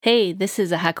Hey, this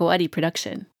is a Hakawati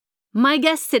production. My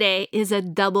guest today is a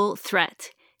double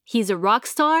threat. He's a rock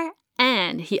star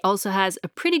and he also has a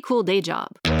pretty cool day job.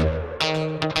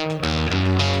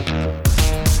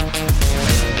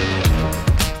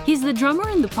 He's the drummer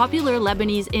in the popular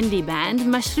Lebanese indie band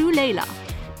Mashrou Leila,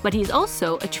 but he's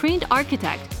also a trained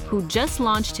architect who just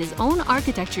launched his own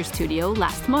architecture studio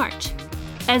last March.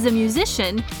 As a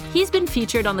musician, he's been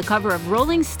featured on the cover of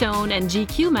Rolling Stone and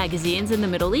GQ magazines in the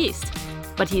Middle East.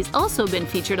 But he's also been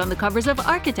featured on the covers of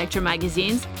architecture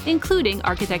magazines, including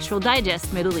Architectural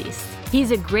Digest Middle East.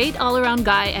 He's a great all-around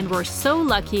guy, and we're so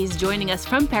lucky he's joining us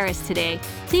from Paris today.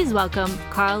 Please welcome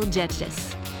Carl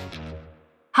Djetjes.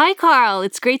 Hi, Carl.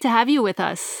 It's great to have you with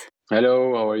us.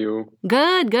 Hello, how are you?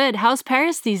 Good. How's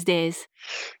Paris these days?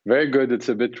 Very good. It's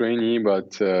a bit rainy,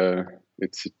 but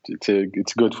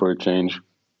it's good for a change.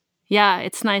 Yeah,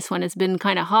 it's nice when it's been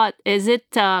kind of hot. Is it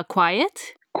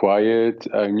quiet? Quiet.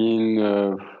 I mean,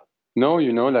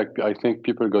 no, I think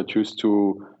people got used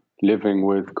to living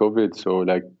with COVID, so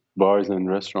like bars and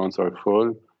restaurants are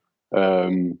full.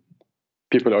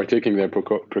 People are taking their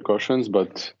precautions,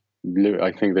 but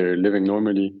I think they're living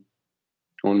normally,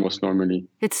 almost normally.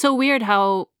 It's so weird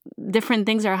how different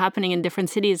things are happening in different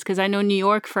cities, because I know New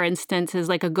York, for instance, is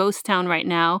like a ghost town right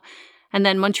now. And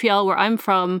then Montreal, where I'm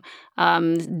from,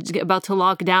 about to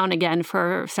lock down again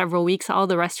for several weeks. All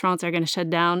the restaurants are going to shut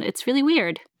down. It's really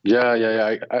weird. Yeah.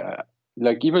 I,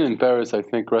 like even in Paris, I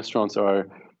think restaurants are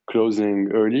closing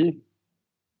early,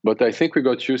 but I think we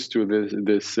got used to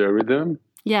this rhythm.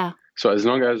 Yeah. So as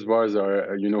long as bars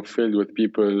are filled with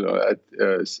people at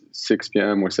 6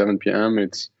 p.m. or 7 p.m.,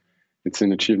 it's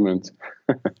an achievement.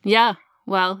 Yeah.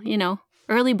 Well,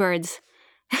 early birds.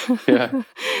 Yeah.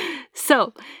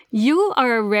 So, you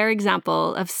are a rare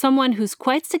example of someone who's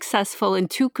quite successful in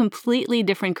two completely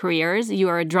different careers. You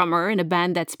are a drummer in a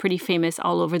band that's pretty famous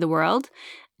all over the world,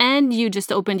 and you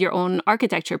just opened your own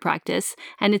architecture practice,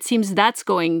 and it seems that's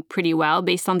going pretty well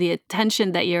based on the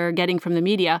attention that you're getting from the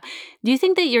media. Do you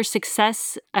think that your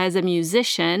success as a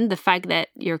musician, the fact that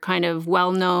you're kind of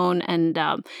well-known and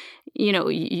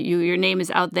your name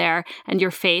is out there and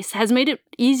your face has made it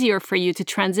easier for you to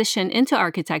transition into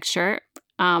architecture,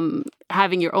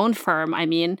 having your own firm,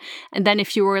 and then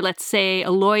if you were, let's say,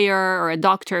 a lawyer or a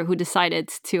doctor who decided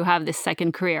to have this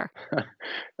second career?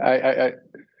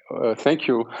 Thank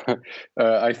you.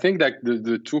 I think that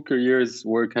the two careers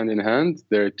work hand in hand.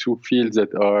 There are two fields that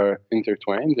are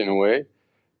intertwined in a way.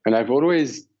 And I've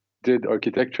always did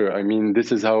architecture.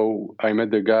 This is how I met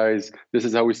the guys. This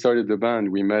is how we started the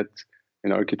band. We met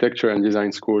in architecture and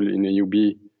design school in the UB.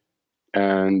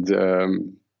 And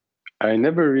I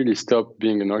never really stopped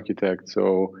being an architect.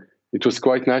 So it was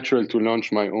quite natural to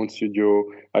launch my own studio.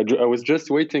 I was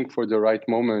just waiting for the right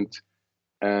moment.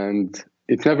 And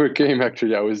it never came,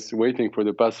 actually. I was waiting for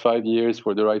the past 5 years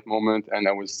for the right moment. And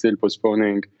I was still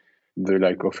postponing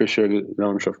the official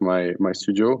launch of my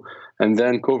studio. And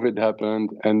then COVID happened.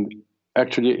 And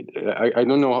actually, I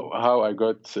don't know how I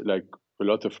got a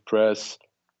lot of press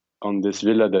on this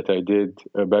villa that I did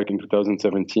back in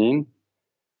 2017.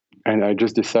 And I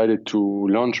just decided to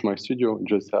launch my studio. It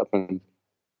just happened.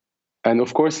 And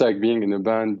of course, being in a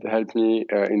band helped me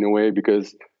in a way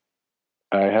because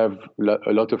I have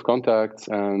a lot of contacts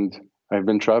and I've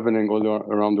been traveling all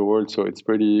around the world. So it's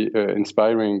pretty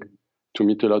inspiring to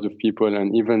meet a lot of people.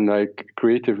 And even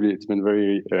creatively, it's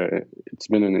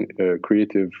been a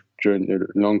creative journey,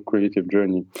 a long creative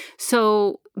journey.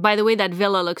 So, by the way, that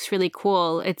villa looks really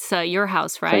cool. It's your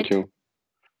house, right? Thank you.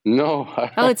 No.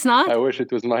 Oh, it's not? I wish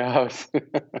it was my house.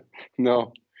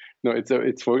 No,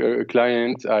 it's for a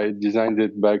client. I designed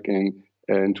it back in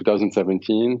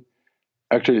 2017.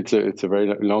 Actually, it's a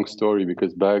very long story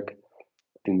because back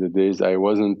in the days, I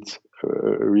wasn't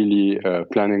really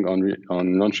planning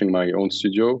on launching my own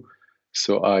studio.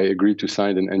 So I agreed to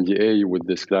sign an NDA with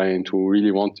this client who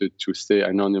really wanted to stay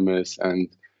anonymous, and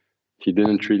he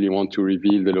didn't really want to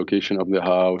reveal the location of the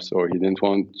house, or he didn't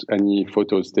want any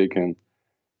photos taken.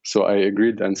 So I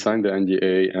agreed and signed the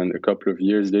NDA. And a couple of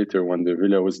years later, when the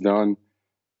villa was done,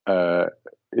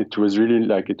 it was really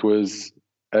it was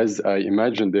as I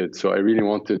imagined it. So I really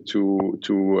wanted to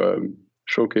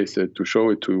showcase it, to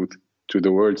show it to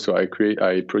the world. So I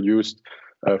produced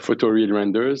photoreal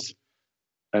renders,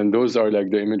 and those are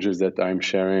the images that I'm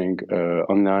sharing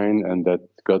online, and that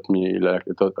got me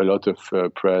a lot of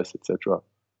press, etc.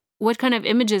 What kind of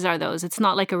images are those? It's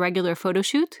not like a regular photo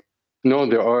shoot? No,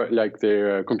 they are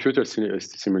they're computer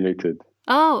simulated.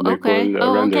 Oh, okay.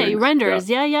 Okay. Renders.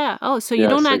 Yeah. Oh, so you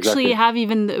don't actually have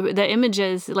even the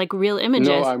images, real images.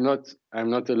 No,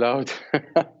 I'm not allowed.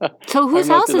 So whose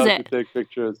house is it? To take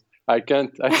pictures. I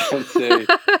can't say.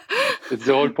 It's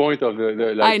the whole point of the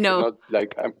I like know. not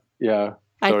like I'm yeah.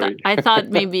 I thought Sorry. I thought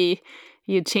maybe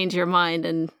you'd change your mind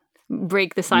and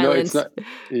break the No, it's silence. not.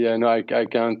 Yeah, no, I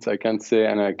can't say,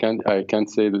 and I can't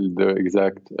say the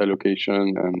exact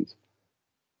allocation, and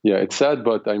yeah, it's sad,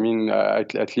 but I mean,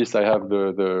 at least I have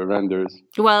the renders.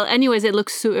 Well, anyways, it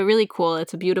looks really cool.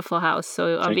 It's a beautiful house. So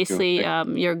Thank you.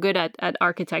 obviously, you're good at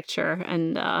architecture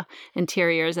and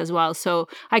interiors as well. So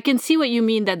I can see what you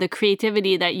mean that the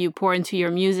creativity that you pour into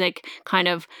your music kind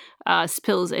of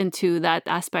spills into that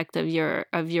aspect of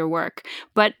your work.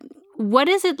 But what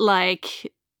is it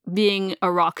like being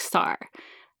a rock star?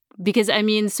 Because I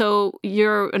mean, so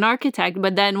you're an architect,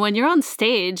 but then when you're on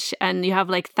stage and you have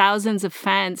like thousands of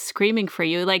fans screaming for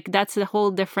you, like that's a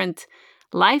whole different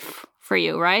life for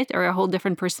you, right? Or a whole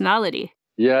different personality.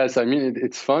 Yes, I mean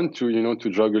it's fun to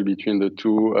juggle between the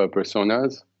two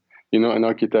personas. An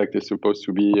architect is supposed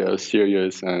to be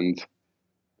serious and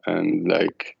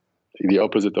like the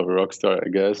opposite of a rock star, I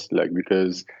guess, like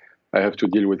because I have to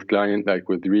deal with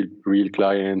with real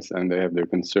clients, and they have their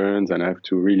concerns, and I have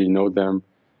to really know them.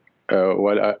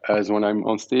 As when I'm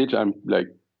on stage, I'm like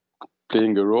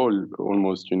playing a role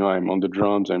almost. I'm on the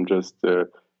drums. I'm just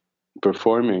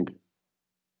performing,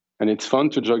 and it's fun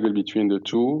to juggle between the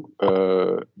two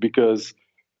because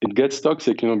it gets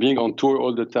toxic. Being on tour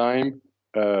all the time,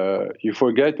 you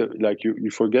forget you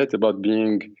forget about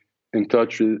being in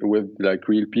touch with like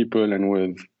real people and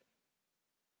with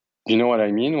you know what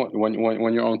I mean. When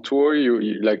you're on tour,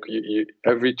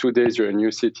 every 2 days you're in a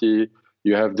new city.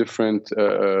 You have different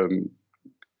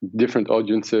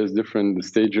audiences, different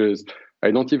stages.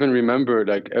 I don't even remember,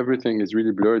 like everything is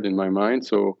really blurred in my mind.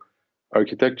 So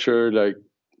architecture like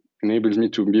enables me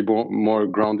to be more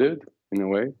grounded in a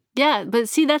way. Yeah, but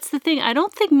see, that's the thing. I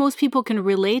don't think most people can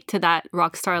relate to that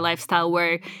rock star lifestyle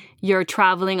where you're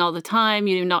traveling all the time.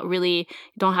 You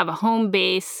don't have a home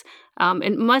base.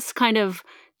 It must kind of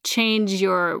change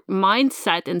your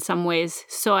mindset in some ways.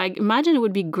 So I imagine it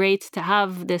would be great to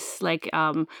have this like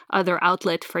other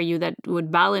outlet for you that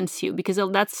would balance you, because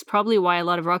that's probably why a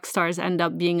lot of rock stars end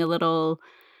up being a little,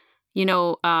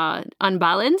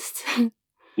 unbalanced.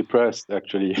 Depressed,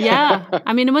 actually. Yeah,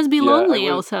 I mean, it must be Yeah, I lonely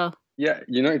was. also. Yeah,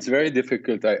 it's very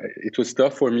difficult. It was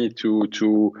tough for me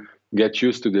to get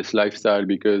used to this lifestyle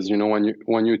because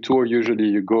when you tour, usually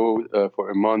you go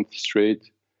for a month straight,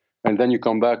 and then you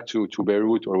come back to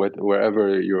Beirut or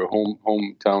wherever your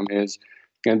hometown is,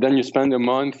 and then you spend a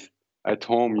month at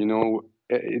home.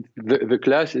 The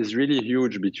clash is really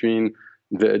huge between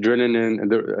the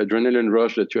adrenaline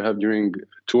rush that you have during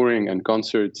touring and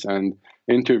concerts and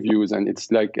interviews, and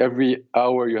it's like every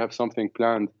hour you have something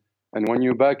planned, and when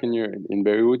you're back in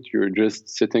Beirut, you're just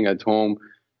sitting at home.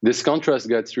 This contrast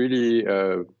gets really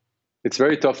it's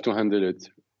very tough to handle it,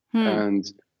 Hmm.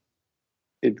 and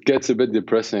it gets a bit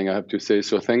depressing, I have to say.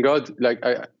 So thank God,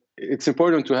 it's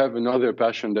important to have another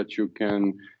passion that you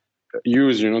can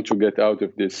use, to get out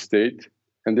of this state.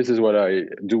 And this is what I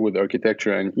do with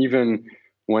architecture. And even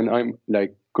when I'm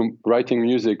like writing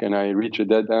music and I reach a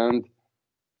dead end,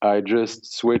 I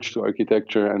just switch to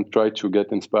architecture and try to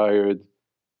get inspired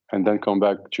and then come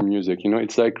back to music.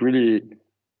 It's like really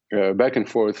back and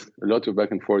forth, a lot of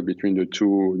back and forth between the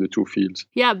two fields.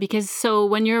 Yeah, because so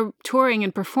when you're touring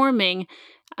and performing,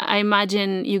 I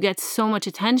imagine you get so much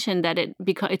attention that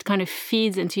it kind of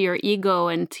feeds into your ego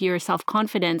and to your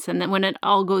self-confidence, and then when it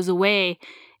all goes away,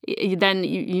 then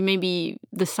you maybe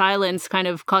the silence kind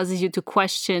of causes you to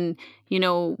question,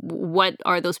 what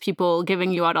are those people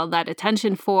giving you out all that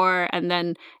attention for? And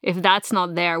then if that's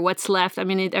not there, what's left? I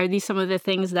mean, are these some of the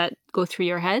things that go through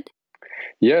your head?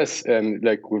 Yes, and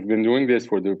like we've been doing this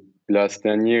for the last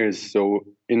 10 years. So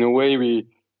in a way, we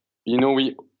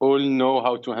all know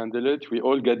how to handle it. We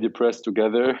all get depressed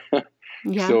together.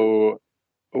 Yeah. So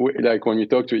like when we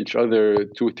talk to each other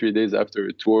 2 3 days after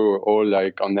a tour, we're all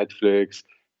like on Netflix,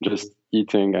 just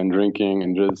eating and drinking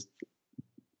and just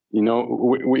we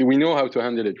know how to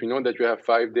handle it. We know that we have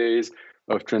 5 days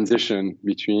of transition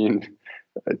between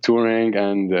touring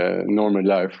and normal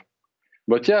life.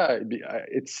 But yeah,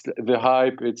 it's the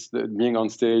hype, it's being on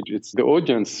stage, it's the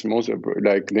audience, most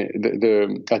like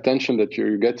the attention that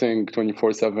you're getting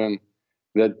 24/7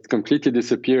 that completely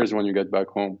disappears when you get back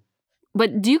home.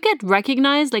 But do you get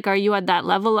recognized? Like, are you at that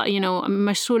level?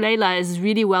 Mashru Leila is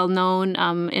really well known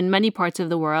in many parts of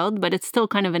the world, but it's still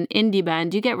kind of an indie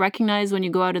band. Do you get recognized when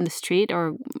you go out in the street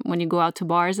or when you go out to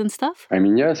bars and stuff? I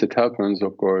mean, yes, it happens,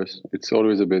 of course. It's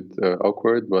always a bit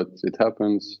awkward, but it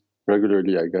happens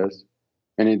regularly, I guess.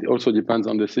 And it also depends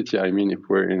on the city. I mean, if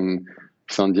we're in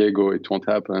San Diego, it won't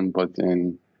happen, but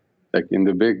in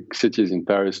the big cities in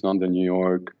Paris, London, New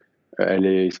York,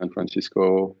 LA, San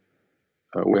Francisco.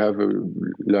 We have a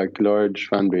large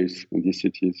fan base in these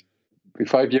cities.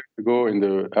 5 years ago, in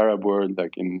the Arab world,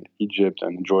 like in Egypt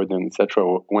and Jordan, etc.,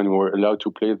 when we were allowed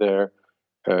to play there,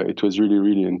 it was really,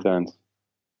 really intense.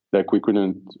 Like we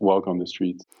couldn't walk on the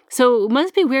streets. So it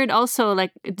must be weird also,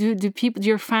 like do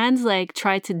your fans like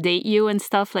try to date you and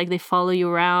stuff? Like they follow you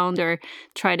around or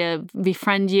try to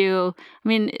befriend you? I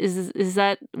mean, is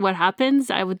that what happens?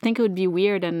 I would think it would be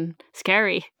weird and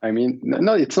scary. I mean,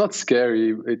 no, it's not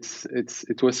scary.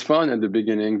 It was fun at the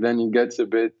beginning. Then it gets a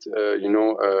bit,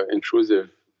 intrusive,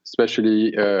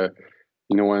 especially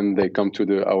when they come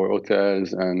to our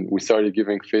hotels, and we started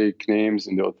giving fake names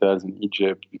in the hotels in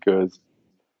Egypt because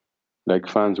like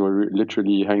fans were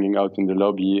literally hanging out in the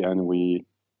lobby, and when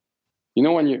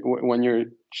you're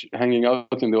hanging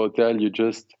out in the hotel,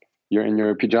 you're in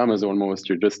your pajamas almost.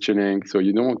 You're just chilling, so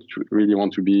you don't really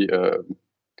want to be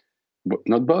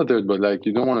not bothered, but like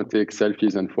you don't want to take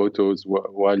selfies and photos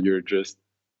while you're just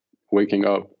waking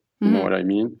up. You know what I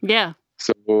mean? Yeah.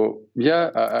 So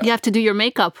yeah, you have to do your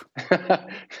makeup.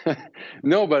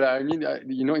 No, but I mean,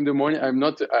 in the morning, I'm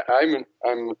not.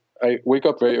 I wake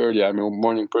up very early. I'm a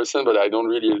morning person, but I don't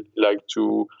really like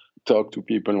to talk to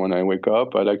people when I wake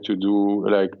up. I like to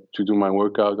do my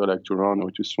workout. I like to run or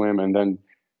to swim, and then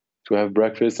to have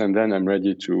breakfast, and then I'm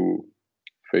ready to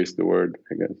face the world,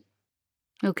 I guess.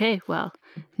 Okay, well,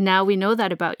 now we know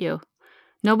that about you.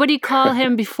 Nobody call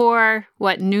him before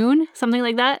noon, something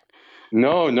like that?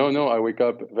 No. I wake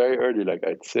up very early, like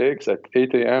at 6, at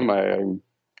 8 a.m.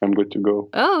 I'm good to go.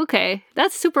 Oh, okay.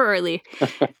 That's super early.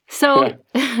 So,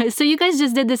 so you guys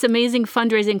just did this amazing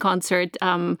fundraising concert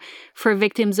for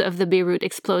victims of the Beirut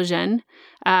explosion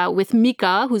with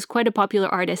Mika, who's quite a popular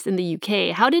artist in the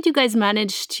UK. How did you guys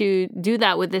manage to do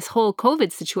that with this whole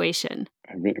COVID situation?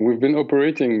 I mean, we've been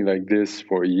operating like this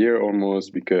for a year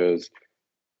almost because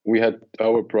we had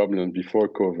our problems before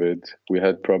COVID. We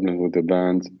had problems with the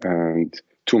band, and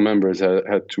 2 members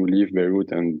had to leave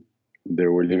Beirut, and they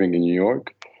were living in New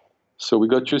York. So we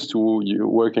got used to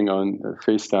working on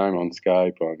FaceTime, on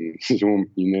Skype, on Zoom,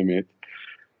 you name it.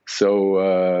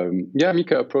 So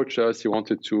Mika approached us. He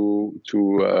wanted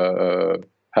to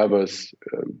have us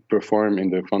perform in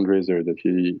the fundraiser that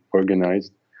he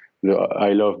organized, the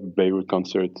I Love Beirut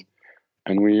concert,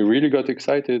 and we really got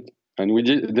excited. And we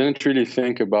didn't really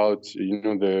think about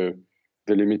the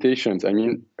limitations. I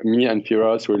mean, me and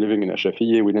Firas were living in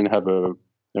Ashafiyeh. We didn't have a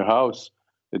house.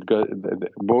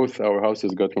 Both our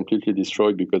houses got completely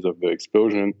destroyed because of the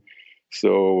explosion.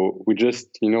 So we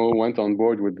just went on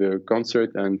board with the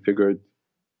concert and figured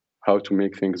how to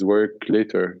make things work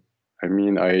later. I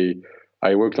mean,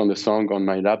 I worked on the song on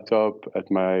my laptop at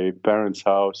my parents'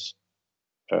 house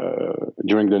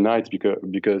during the night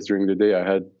because during the day I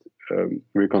had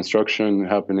reconstruction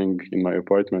happening in my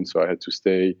apartment, so I had to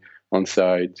stay on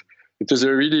site. It was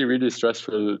a really, really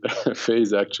stressful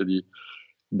phase, actually,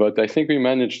 but I think we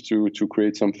managed to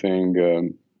create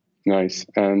something nice,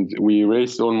 and we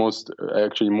raised almost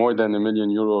actually more than €1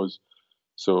 million.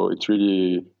 So it's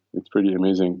pretty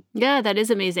amazing. Yeah, that is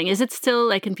amazing. Is it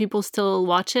still can people still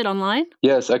watch it online?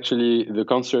 Yes, actually, the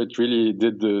concert really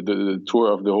did the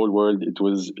tour of the whole world. It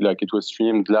was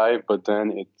streamed live, but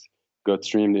then it got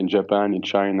streamed in Japan, in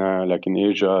China, like in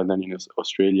Asia, then in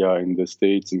Australia, in the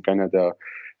States, in Canada,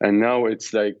 and now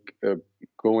it's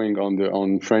going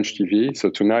on French TV. So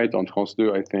tonight on France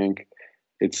 2, I think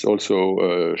it's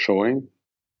also showing.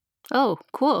 Oh,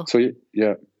 cool. So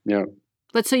yeah.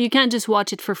 But so you can't just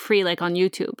watch it for free like on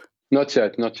YouTube? Not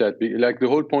yet. Like the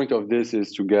whole point of this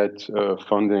is to get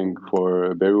funding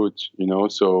for Beirut,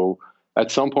 So at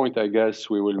some point, I guess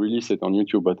we will release it on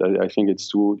YouTube, but I think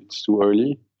it's too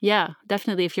early. Yeah,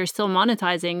 definitely. If you're still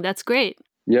monetizing, that's great.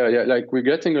 Yeah. Like we're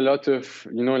getting a lot of,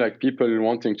 people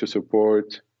wanting to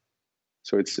support.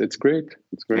 So it's great.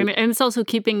 It's great. And it's also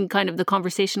keeping kind of the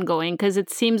conversation going because it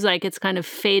seems like it's kind of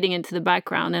fading into the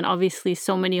background. And obviously,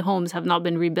 so many homes have not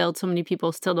been rebuilt. So many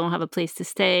people still don't have a place to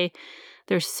stay.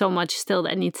 There's so much still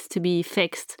that needs to be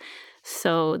fixed.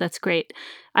 So that's great.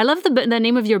 I love the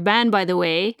name of your band, by the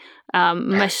way.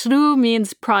 Mashrou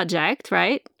means project,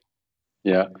 right?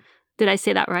 Yeah. Did I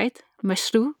say that right?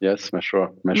 Mashrou? Yes,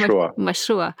 Mashroua.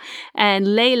 Mashroua. And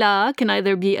Layla can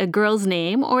either be a girl's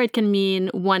name or it can mean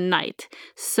one night.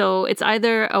 So it's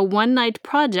either a one-night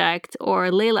project or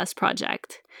Layla's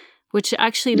project, which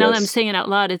actually, now that I'm saying it out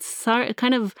loud, it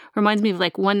kind of reminds me of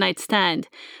like one night stand.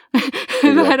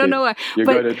 Exactly. I don't know why. You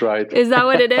got it right. Is that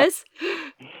what it is?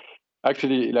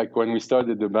 Actually, like when we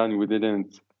started the band,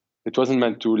 it wasn't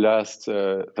meant to last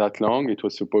that long. It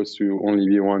was supposed to only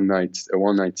be a one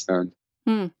night stand.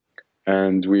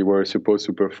 And we were supposed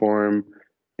to perform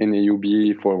in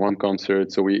AUB for one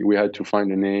concert. So we had to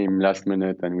find a name last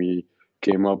minute, and we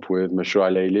came up with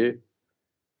Mashroua Leili.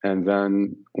 And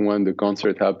then when the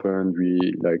concert happened,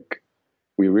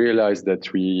 we realized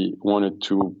that we wanted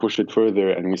to push it further,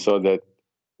 and we saw that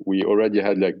we already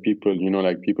had like people,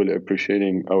 like people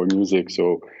appreciating our music.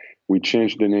 So we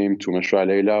changed the name to Mashroua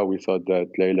Leila. We thought that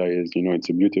Leila is, it's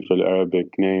a beautiful Arabic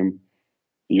name,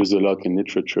 used a lot in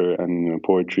literature and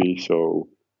poetry. So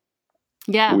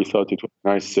Yeah. we thought it was a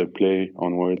nice play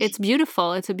on words. It's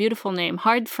beautiful. It's a beautiful name.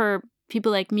 Hard for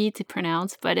people like me to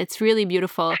pronounce, but it's really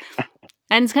beautiful.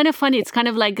 And it's kind of funny. It's kind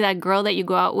of like that girl that you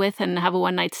go out with and have a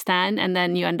one-night stand, and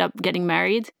then you end up getting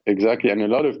married. Exactly. And a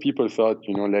lot of people thought,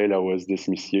 Leila was this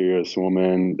mysterious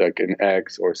woman, like an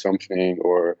ex or something,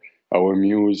 or our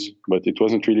muse. But it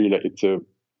wasn't really like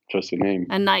just a name.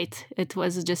 A night. It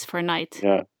was just for a night.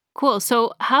 Yeah. Cool.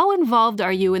 So how involved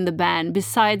are you in the band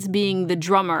besides being the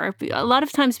drummer? A lot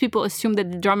of times people assume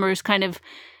that the drummer is kind of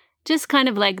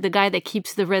like the guy that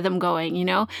keeps the rhythm going,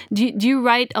 Do you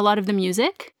write a lot of the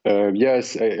music?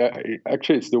 Yes.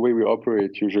 Actually, it's the way we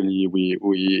operate. Usually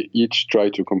we each try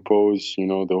to compose,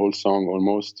 the whole song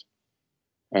almost.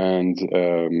 And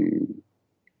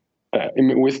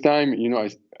with time,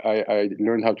 I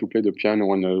learned how to play the piano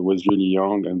when I was really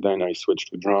young, and then I switched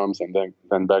to drums, and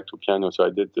then back to piano. So I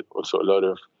did also a lot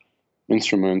of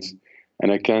instruments,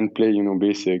 and I can play,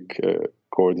 basic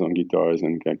chords on guitars,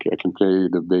 and I can play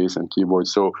the bass and keyboard.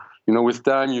 So, with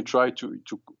time, you try to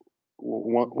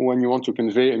when you want to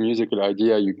convey a musical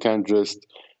idea, you can't just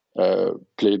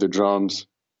play the drums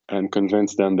and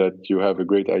convince them that you have a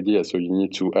great idea. So you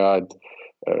need to add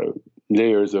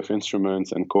layers of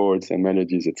instruments and chords and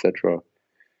melodies, etc.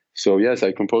 So yes,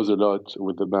 I compose a lot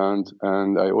with the band,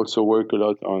 and I also work a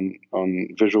lot on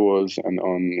visuals and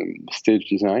on stage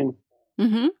design.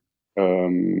 Mm-hmm.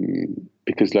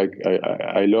 Because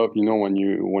I love, when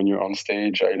you're on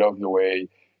stage, I love the way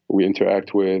we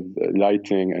interact with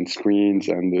lighting and screens,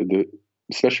 and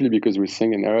especially because we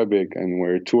sing in Arabic and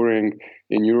we're touring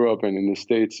in Europe and in the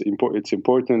States. It's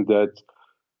important that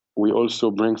we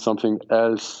also bring something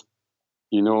else,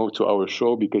 to our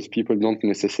show, because people don't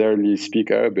necessarily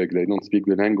speak Arabic. They don't speak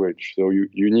the language. So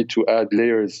you need to add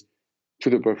layers to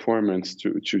the performance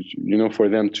to for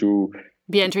them to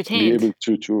be entertained. Be able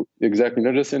to exactly,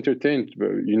 not just entertained, but,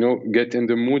 get in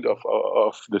the mood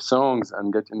of the songs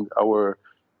and get in our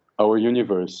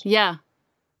universe. Yeah,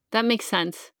 that makes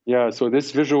sense. Yeah, so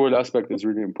this visual aspect is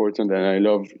really important, and I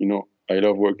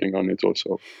love working on it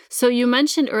also. So you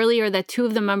mentioned earlier that two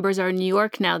of the members are in New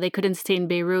York now. They couldn't stay in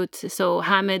Beirut. So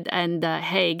Hamid and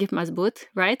Haig Mazbout,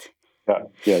 right? Yeah,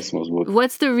 yes, Mazbout.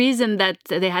 What's the reason that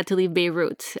they had to leave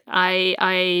Beirut?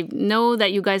 I know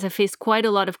that you guys have faced quite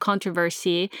a lot of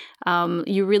controversy.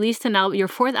 You released your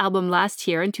fourth album last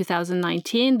year in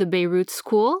 2019, The Beirut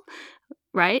School,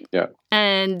 right? Yeah.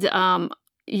 And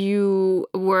you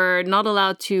were not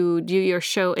allowed to do your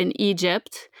show in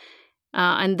Egypt.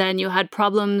 And then you had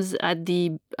problems at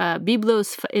the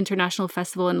Byblos International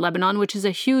Festival in Lebanon, which is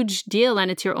a huge deal, and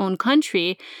it's your own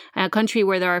country, a country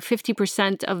where there are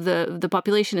 50% of the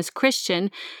population is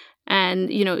Christian. And,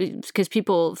 because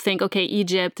people think, okay,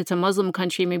 Egypt, it's a Muslim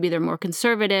country, maybe they're more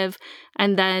conservative.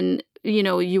 And then,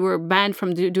 you were banned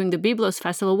from doing the Byblos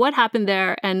Festival. What happened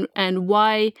there, and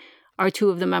why are two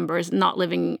of the members not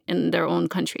living in their own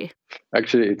country?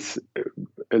 Actually, it's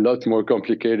a lot more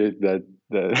complicated than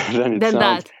it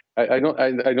sounds.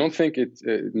 I don't think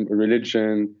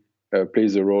religion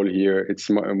plays a role here.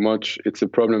 It's a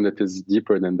problem that is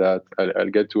deeper than that. I'll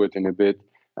get to it in a bit.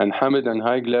 And Hamid and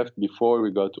Haig left before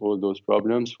we got all those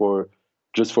problems for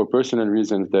personal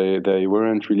reasons. They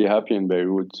weren't really happy in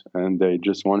Beirut, and they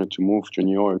just wanted to move to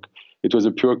New York. It was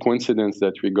a pure coincidence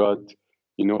that we got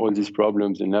all these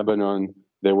problems in Lebanon.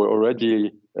 They were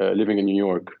already living in New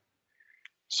York,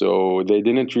 so they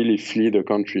didn't really flee the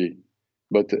country.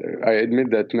 But I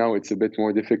admit that now it's a bit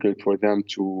more difficult for them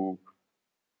to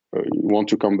want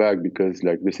to come back, because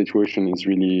the situation is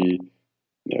really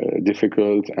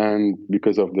difficult, and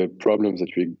because of the problems that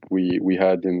we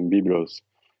had in Byblos.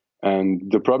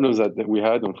 And the problems that we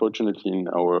had, unfortunately, in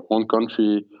our own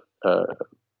country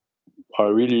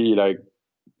are really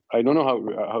I don't know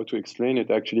how to explain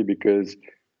it, actually, because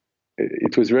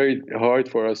it was very hard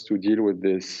for us to deal with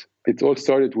this. It all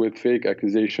started with fake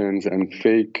accusations and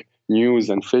fake news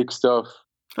and fake stuff.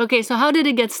 Okay, so how did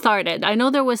it get started? I know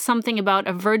there was something about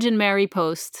a Virgin Mary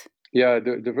post. Yeah,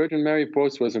 the Virgin Mary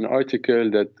post was an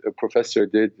article that a professor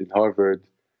did in Harvard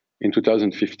in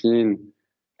 2015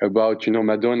 about,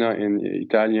 Madonna in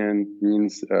Italian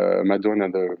means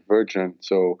Madonna the Virgin.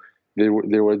 So there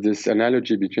was this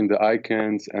analogy between the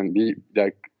icons and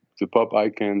the pop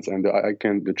icons and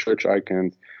the church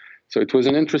icons. So it was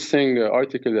an interesting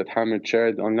article that Hamid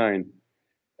shared online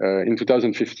in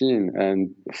 2015,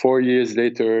 and 4 years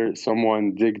later,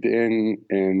 someone digged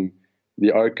in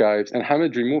the archives, and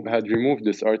Hamid had removed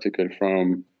this article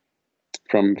from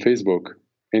Facebook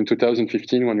in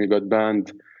 2015 when we got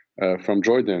banned from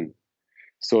Jordan.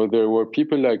 So there were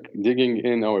people like digging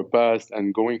in our past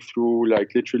and going through like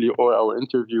literally all our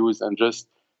interviews and just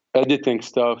editing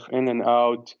stuff in and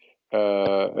out,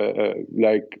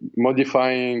 like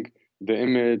modifying the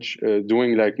image,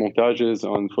 doing like montages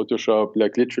on Photoshop,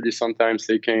 like literally sometimes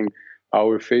taking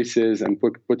our faces and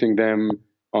putting them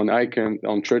on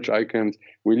church icons.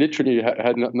 We literally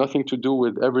had nothing to do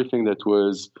with everything that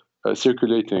was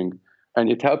circulating,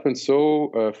 and it happened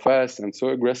so fast and so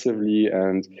aggressively,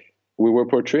 and we were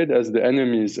portrayed as the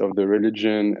enemies of the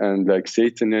religion and like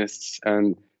Satanists,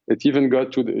 and it even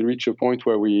got to reach a point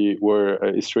where we were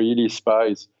Israeli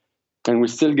spies. And we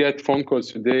still get phone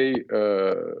calls today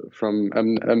from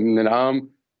Amn al-Am,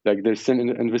 like they're still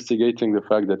investigating the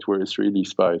fact that we're Israeli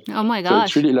spies. Oh my So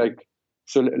it's gosh. really like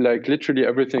literally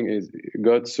everything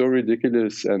got so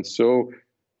ridiculous and so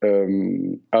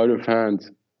out of hand.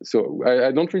 So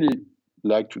I don't really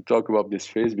like to talk about this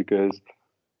phase because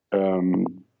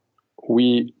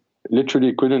we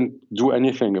literally couldn't do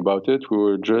anything about it. We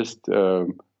were just,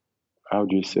 how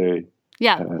do you say?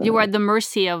 Yeah, you were at the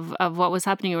mercy of what was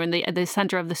happening. You were in the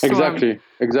center of the storm.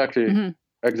 Exactly. Mm-hmm.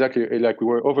 Exactly. Like we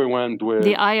were overwhelmed with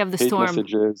the eye of the hate storm.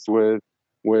 messages,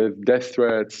 with death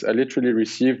threats. I literally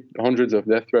received hundreds of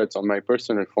death threats on my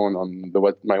personal phone, on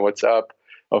my WhatsApp,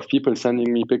 of people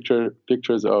sending me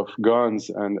pictures of guns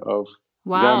and of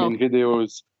Wow.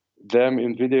 them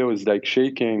in videos like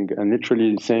shaking and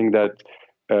literally saying that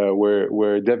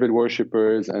we're devil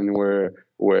worshippers and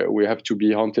we have to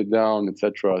be hunted down,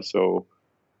 etc. So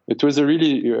it was a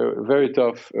really very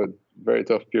tough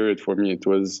period for me. It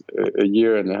was a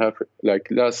year and a half, like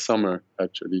last summer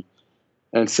actually.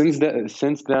 And since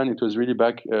then, it was really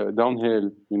back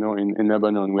downhill. You know, in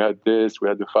Lebanon, we had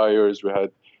the fires, we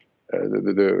had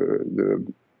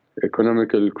the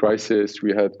economical crisis,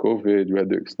 we had COVID, we had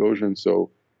the explosion.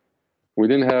 So we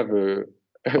didn't have a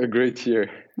great year.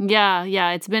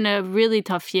 Yeah, it's been a really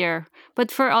tough year.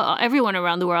 But for everyone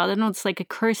around the world, I know it's like a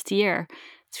cursed year.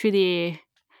 It's really,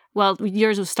 well,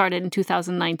 yours was started in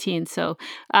 2019. So,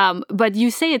 but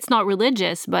you say it's not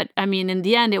religious, but I mean, in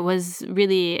the end, it was a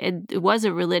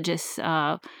religious,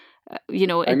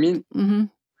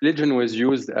 Religion was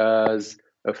used as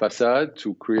a facade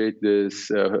to create this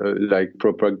like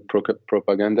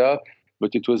propaganda, but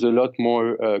it was a lot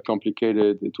more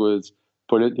complicated. It was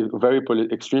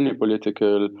extremely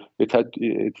political.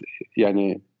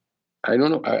 Yani, I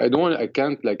don't know. I don't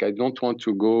want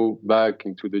to go back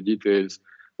into the details,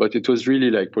 but it was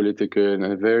really like political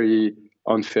and very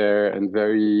unfair and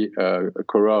very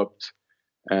corrupt.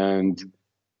 And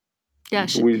yeah,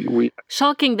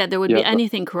 shocking that there would be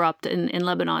anything corrupt in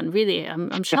Lebanon. Really,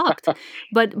 I'm shocked.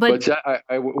 But yeah,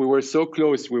 we were so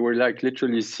close. We were like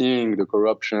literally seeing the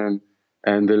corruption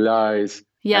and the lies.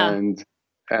 Yeah.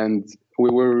 And we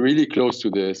were really close to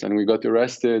this, and we got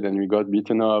arrested and we got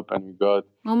beaten up and we got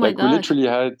gosh. we literally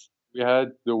had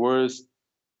the worst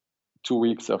 2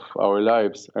 weeks of our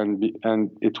lives, and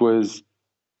it was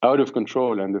out of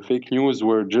control, and the fake news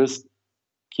were just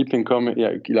keeping coming.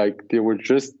 Yeah, like they were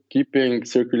just keeping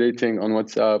circulating on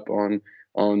WhatsApp, on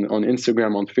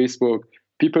Instagram, on Facebook.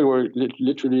 People were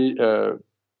literally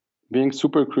being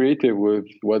super creative with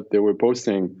what they were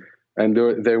posting, and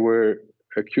they were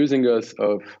accusing us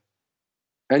of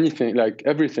anything, like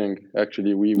everything.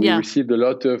 Actually, we received a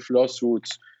lot of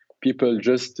lawsuits. People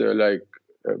just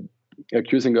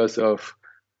accusing us of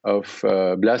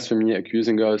blasphemy,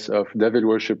 accusing us of devil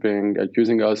worshipping,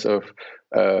 accusing us of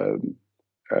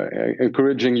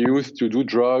encouraging youth to do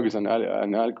drugs and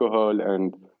alcohol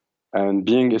and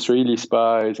being Israeli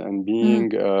spies and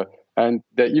being and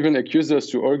they even accused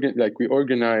us we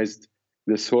organized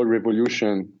this whole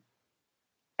revolution.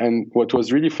 And what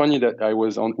was really funny that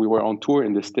we were on tour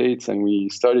in the States, and we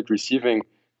started receiving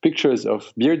pictures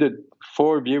of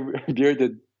four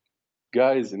bearded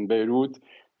guys in Beirut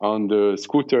on the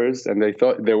scooters, and they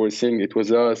thought they were seeing it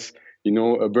was us,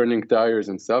 burning tires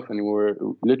and stuff, and we were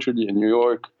literally in New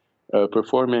York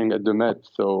performing at the Met.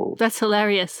 So that's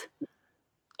hilarious.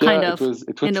 Kind of. It was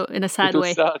in a sad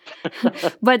way. Sad.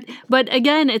 but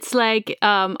again, it's like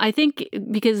I think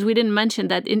because we didn't mention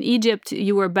that in Egypt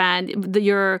you were banned.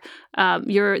 You're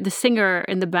the singer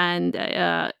in the band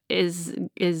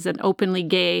is an openly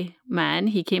gay man.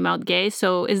 He came out gay.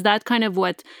 So is that kind of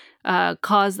what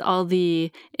caused all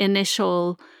the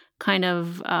initial kind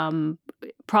of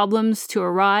problems to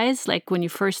arise, like when you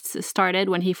first started,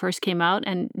 when he first came out?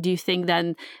 And do you think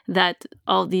then that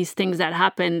all these things that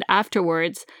happened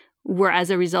afterwards were as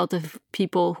a result of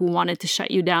people who wanted to shut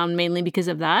you down mainly because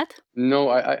of that?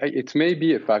 No, it may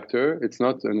be a factor. It's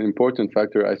not an important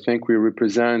factor. I think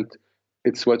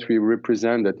it's what we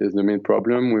represent that is the main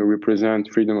problem. We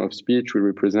represent freedom of speech. We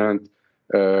represent,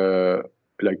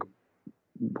 like,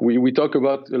 we talk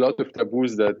about a lot of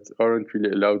taboos that aren't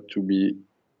really allowed to be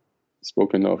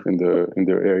spoken of in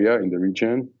their area, in the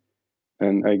region.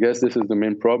 And I guess this is the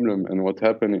main problem. And what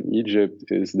happened in Egypt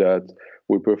is that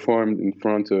we performed in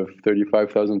front of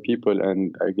 35,000 people,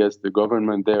 and I guess the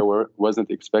government there wasn't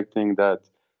expecting that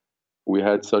we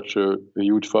had such a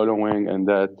huge following and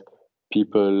that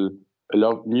people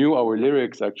knew our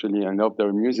lyrics actually and loved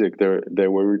our music. They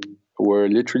were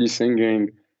literally singing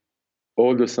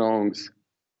all the songs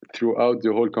throughout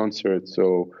the whole concert.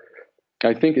 So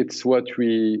I think it's what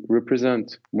we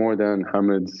represent more than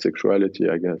Hamid's sexuality,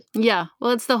 I guess. Yeah,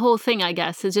 well, it's the whole thing, I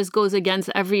guess. It just goes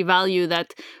against every value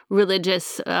that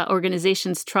religious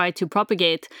organizations try to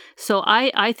propagate. So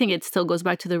I think it still goes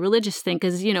back to the religious thing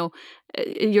because,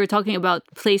 you're talking about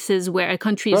places where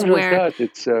countries Not just where that,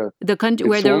 it's the country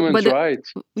where it's the women's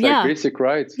rights. It's like yeah. basic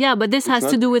rights. Yeah, but this It's has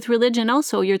to not do with religion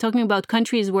also. You're talking about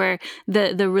countries where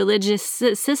the religious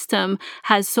system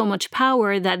has so much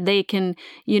power that they can,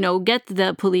 get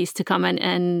the police to come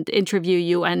and interview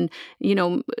you and,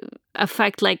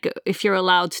 affect like if you're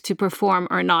allowed to perform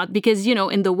or not. Because,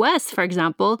 in the West, for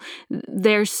example,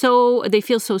 they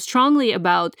feel so strongly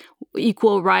about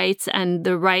equal rights and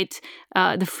the right,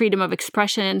 the freedom of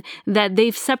expression, that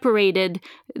they've separated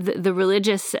the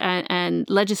religious and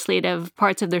legislative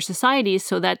parts of their societies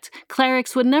so that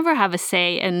clerics would never have a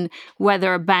say in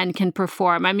whether a band can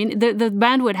perform. I mean, the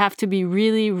band would have to be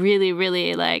really, really,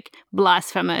 really like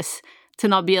blasphemous to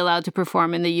not be allowed to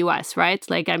perform in the US, right?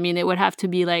 Like, I mean, it would have to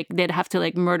be like they'd have to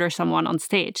like murder someone on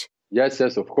stage. Yes,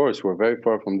 of course, we're very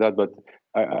far from that. But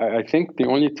I think the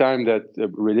only time that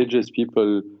religious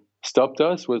people stopped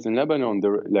us was in Lebanon.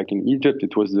 Like in Egypt,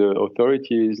 it was the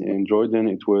authorities. In Jordan,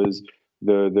 it was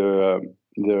the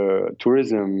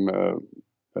tourism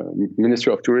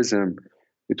Ministry of Tourism.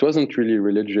 It wasn't really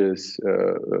religious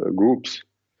groups.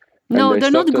 No,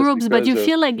 they're not groups, but you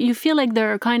feel like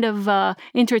they're kind of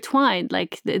intertwined.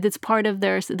 Like it's part of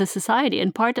the society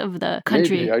and part of the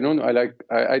country. Maybe I don't. I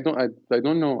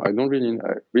don't know. I don't really.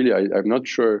 I'm not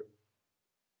sure.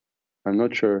 I'm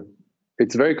not sure.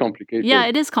 It's very complicated. Yeah,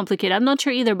 it is complicated. I'm not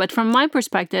sure either. But from my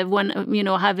perspective, when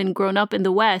having grown up in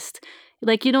the West,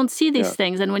 like you don't see these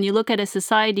things. And when you look at a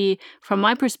society, from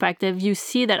my perspective, you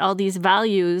see that all these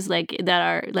values, like that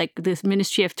are like this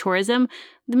Ministry of Tourism,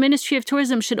 the Ministry of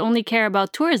Tourism should only care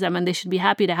about tourism and they should be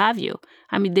happy to have you.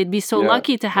 I mean, they'd be so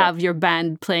lucky to have your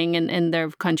band playing in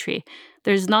their country.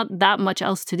 There's not that much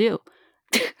else to do.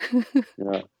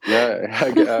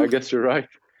 I guess you're right.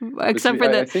 Except for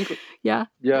I think, yeah.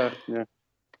 I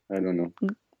don't know.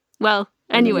 Well,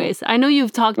 anyways, I know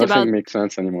you've talked Nothing about... makes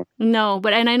sense anymore. No,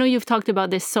 and I know you've talked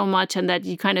about this so much and that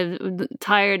you kind of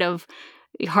tired of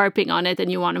harping on it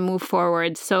and you want to move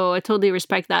forward. So I totally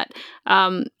respect that.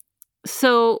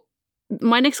 So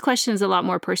my next question is a lot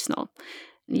more personal.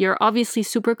 You're obviously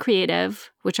super creative,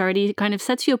 which already kind of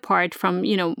sets you apart from,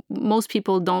 most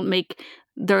people don't make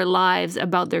their lives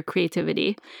about their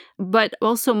creativity. But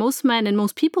also most men and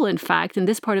most people, in fact, in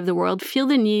this part of the world feel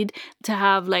the need to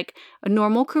have like a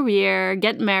normal career,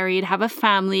 get married, have a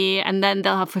family, and then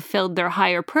they'll have fulfilled their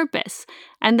higher purpose.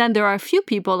 And then there are a few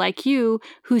people like you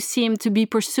who seem to be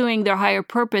pursuing their higher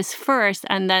purpose first,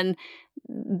 and then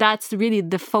that's really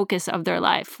the focus of their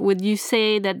life. Would you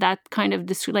say that kind of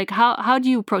how do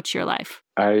you approach your life?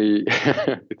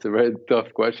 It's a very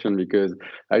tough question because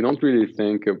I don't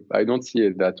see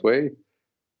it that way.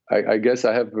 I guess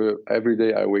I have every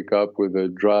day I wake up with a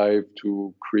drive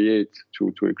to create,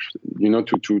 to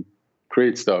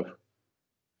create stuff.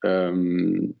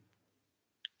 So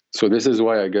this is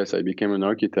why I guess I became an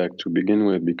architect to begin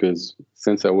with, because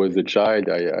since I was a child,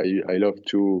 I love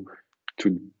to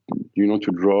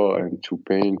draw and to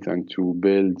paint and to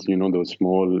build, those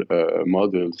small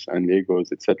models and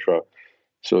Legos, etc.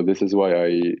 So this is why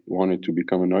I wanted to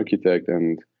become an architect,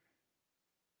 and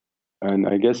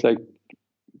I guess I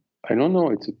don't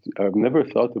know. I've never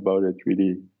thought about it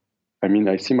really. I mean,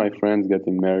 I see my friends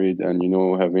getting married and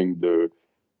having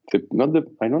I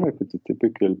don't know if it's a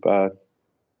typical path.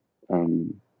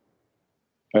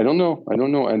 I don't know,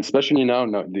 and especially now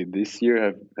this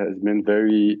year has been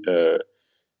very.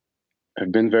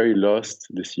 I've been very lost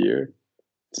this year.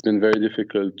 It's been very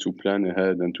difficult to plan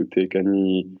ahead and to take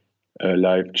any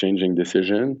life-changing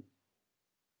decision.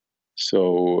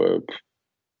 So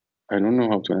I don't know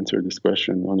how to answer this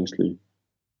question, honestly.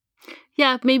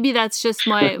 Yeah, maybe that's just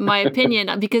my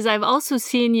opinion because I've also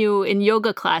seen you in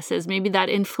yoga classes. Maybe that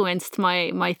influenced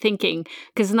my thinking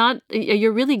because not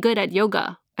you're really good at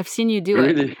yoga. I've seen you do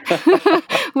it. Really?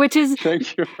 Which is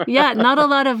Thank you. yeah, not a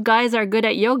lot of guys are good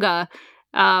at yoga.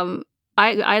 Um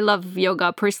I love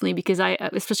yoga personally because I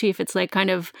especially if it's like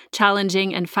kind of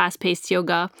challenging and fast-paced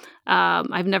yoga.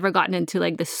 I've never gotten into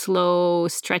like the slow,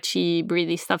 stretchy,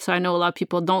 breathy stuff. So I know a lot of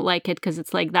people don't like it because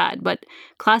it's like that. But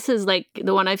classes like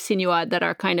the one I've seen you at that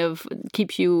are kind of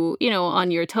keep you, on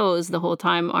your toes the whole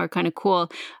time are kind of cool.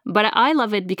 But I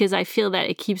love it because I feel that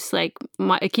it keeps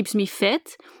it keeps me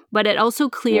fit, but it also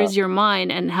Yeah. clears your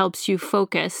mind and helps you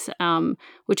focus,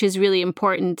 which is really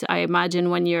important, I imagine,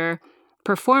 when you're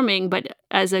performing. But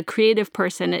as a creative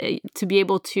person, to be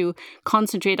able to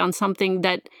concentrate on something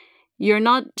that you're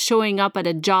not showing up at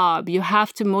a job. You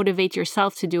have to motivate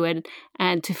yourself to do it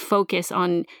and to focus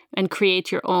on and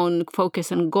create your own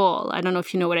focus and goal. I don't know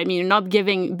if you know what I mean. You're not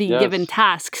being given Yes,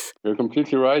 tasks. you're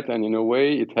completely right. And in a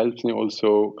way, it helps me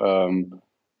also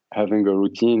having a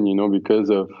routine, because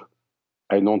of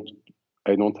I don't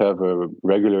I don't have a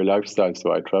regular lifestyle,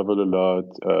 so I travel a lot.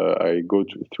 I go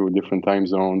through different time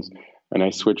zones, and I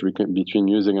switch between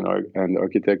music and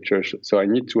architecture. So I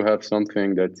need to have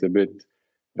something that's a bit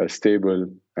stable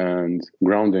and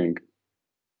grounding.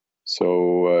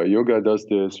 So yoga does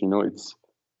this.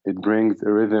 It brings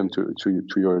a rhythm to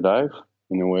your life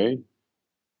in a way,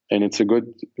 and it's a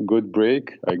good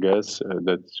break, I guess,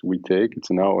 that we take.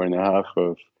 It's an hour and a half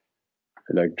of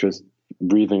like just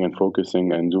breathing and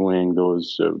focusing and doing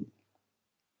those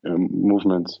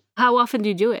movements. How often do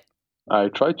you do it? I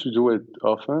try to do it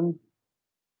often.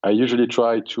 I usually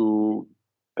try to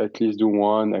at least do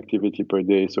one activity per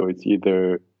day. So it's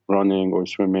either running or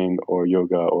swimming or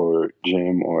yoga or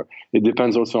gym, or it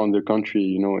depends also on the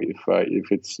country.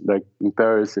 If it's like in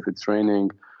Paris, if it's raining,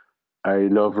 I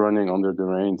love running under the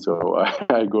rain. So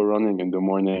I go running in the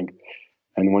morning.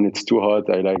 And when it's too hot,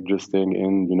 I like just staying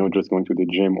in, just going to the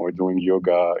gym or doing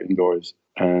yoga indoors.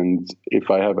 And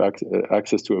if I have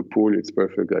access to a pool, it's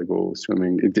perfect. I go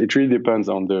swimming. It really depends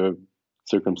on the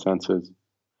circumstances.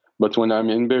 But when I'm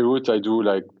in Beirut, I do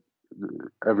like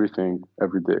everything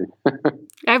every day.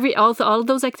 All of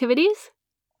those activities?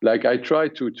 Like I try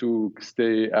to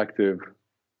stay active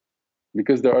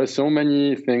because there are so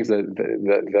many things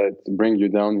that bring you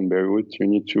down in Beirut. You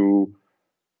need to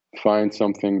find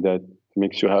something that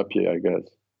makes you happy, I guess.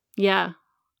 Yeah,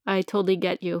 I totally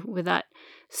get you with that.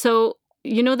 So,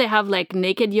 they have like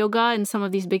naked yoga in some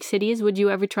of these big cities. Would you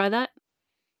ever try that?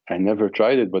 I never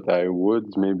tried it, but I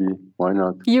would maybe. Why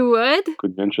not? You would?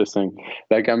 Could be interesting.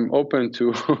 Like I'm open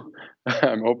to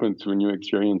I'm open to new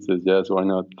experiences. Yes, why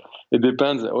not? It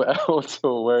depends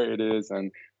also where it is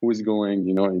and who's going,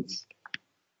 it's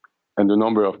and the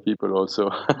number of people also.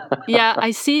 Yeah,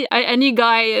 I see. Any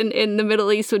guy in the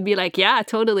Middle East would be like, yeah,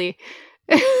 totally.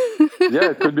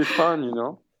 Yeah, it could be fun.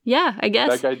 Yeah, I guess.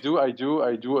 Like I do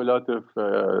a lot of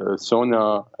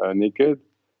sauna naked.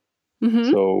 Hmm.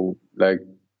 So like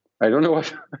I don't know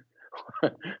what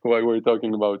why we're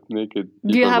talking about naked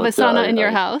Do you people, have a but yeah, sauna in your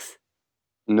I house?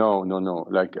 no, no, no.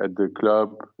 Like at the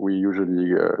club, we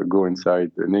usually go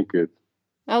inside naked.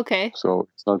 Okay. So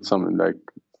it's not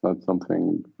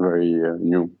something very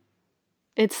new.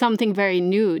 It's something very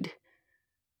nude.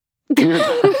 Nude.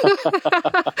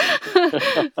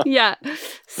 Yeah.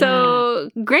 So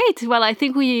great. Well, I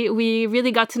think we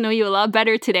really got to know you a lot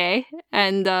better today,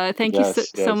 and thank you so,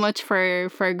 Yes, so yes. much for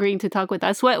agreeing to talk with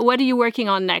us. What are you working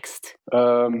on next?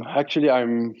 Actually,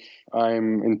 I'm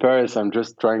in Paris. I'm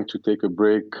just trying to take a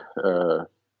break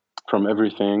from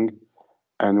everything,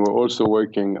 and we're also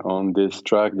working on this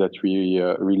track that we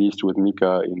released with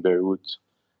Mika in Beirut,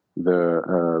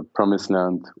 the Promised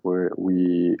Land, where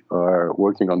we are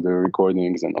working on the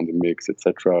recordings and on the mix,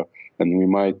 etc. And we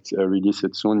might release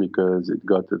it soon because it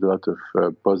got a lot of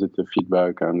positive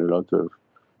feedback and a lot of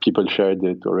people shared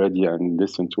it already and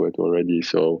listened to it already.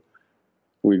 So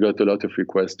we got a lot of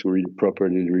requests to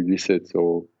properly release it.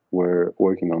 So we're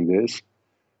working on this,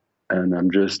 and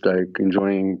I'm just like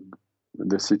enjoying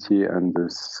the city and the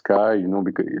sky,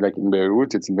 because like in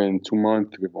Beirut, it's been 2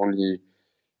 months. We've only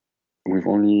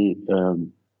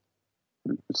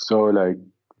so like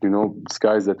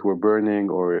skies that were burning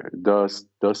or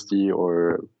dusty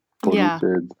or Yeah.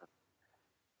 polluted,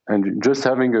 and just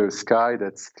having a sky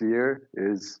that's clear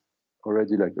is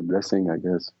already like a blessing, I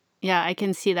guess. Yeah, I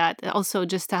can see that. Also,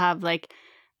 just to have like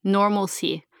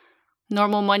normalcy,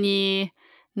 normal money,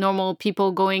 normal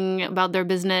people going about their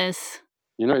business.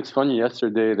 It's funny.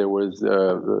 Yesterday there was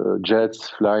jets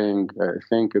flying, I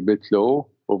think, a bit low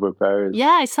over Paris.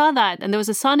 Yeah, I saw that. And there was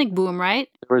a sonic boom, right?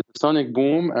 There was a sonic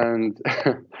boom, and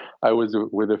I was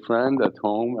with a friend at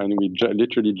home, and we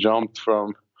literally jumped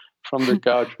from the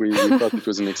couch. We thought it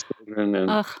was an explosion,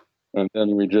 and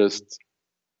then we just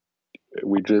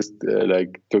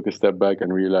like took a step back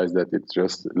and realized that it's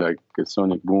just like a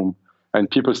sonic boom. And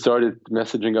people started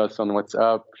messaging us on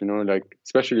WhatsApp, like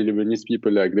especially Lebanese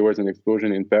people, like there was an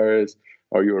explosion in Paris.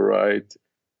 Are you all right?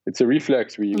 It's a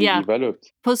reflex we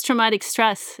developed. Post-traumatic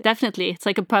stress, definitely. It's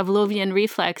like a Pavlovian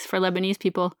reflex for Lebanese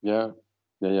people. Yeah.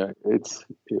 It's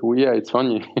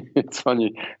funny. It's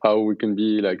funny how we can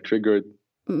be like triggered.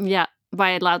 Yeah,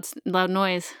 by loud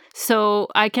noise. So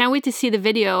I can't wait to see the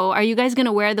video. Are you guys going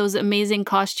to wear those amazing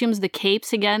costumes, the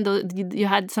capes again? You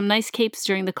had some nice capes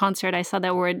during the concert. I saw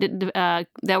that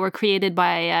were created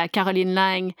by Caroline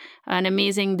Lang, an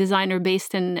amazing designer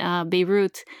based in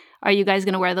Beirut. Are you guys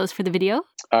going to wear those for the video?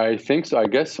 I think so. I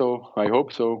guess so. I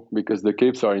hope so, because the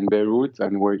capes are in Beirut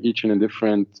and we're each in a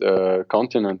different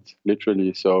continent,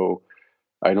 literally. So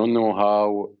I don't know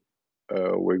how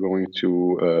we're going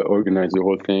to organize the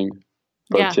whole thing.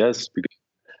 But yes, because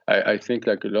I think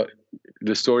like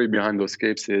the story behind those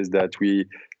capes is that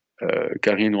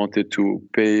Karine wanted to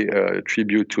pay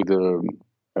tribute to the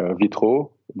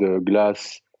vitraux,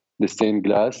 the stained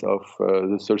glass of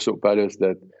the Sursock Palace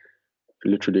that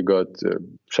literally got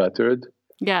shattered.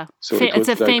 Yeah, so it's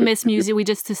a famous museum.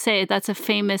 That's a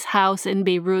famous house in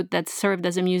Beirut that served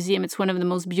as a museum. It's one of the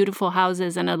most beautiful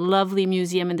houses and a lovely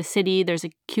museum in the city. There's a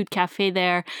cute cafe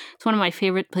there. It's one of my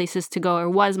favorite places to go, or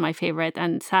was my favorite.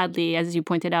 And sadly, as you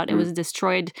pointed out, it was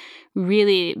destroyed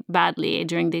really badly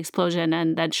during the explosion.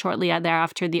 And then shortly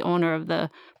thereafter, the owner of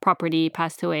the property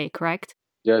passed away, correct?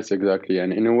 Yes, exactly.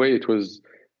 And in a way,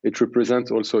 it represents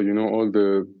also, all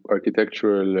the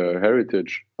architectural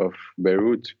heritage of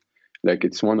Beirut. Like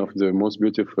it's one of the most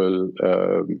beautiful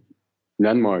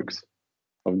landmarks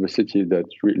of the city that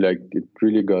it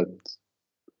really got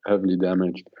heavily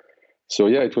damaged. So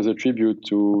yeah, it was a tribute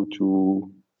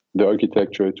to the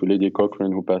architecture, to Lady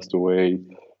Cochrane who passed away,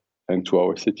 and to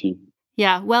our city.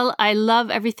 Yeah, well, I love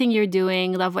everything you're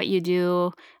doing, love what you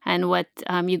do and what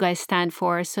you guys stand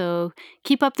for. So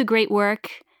keep up the great work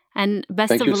and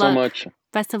best of luck. Thank you so much.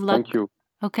 Best of luck. Thank you.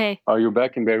 Okay. Are you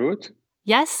back in Beirut?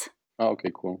 Yes. Oh, okay,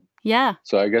 cool. Yeah.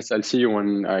 So I guess I'll see you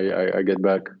when I get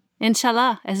back.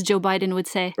 Inshallah, as Joe Biden would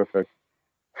say. Perfect.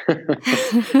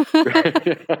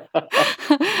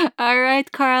 All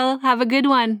right, Carl, have a good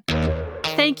one.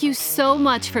 Thank you so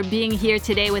much for being here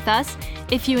today with us.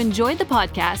 If you enjoyed the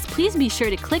podcast, please be sure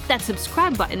to click that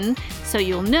subscribe button so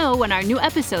you'll know when our new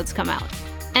episodes come out.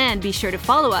 And be sure to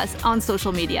follow us on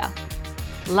social media.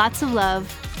 Lots of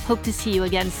love. Hope to see you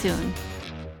again soon.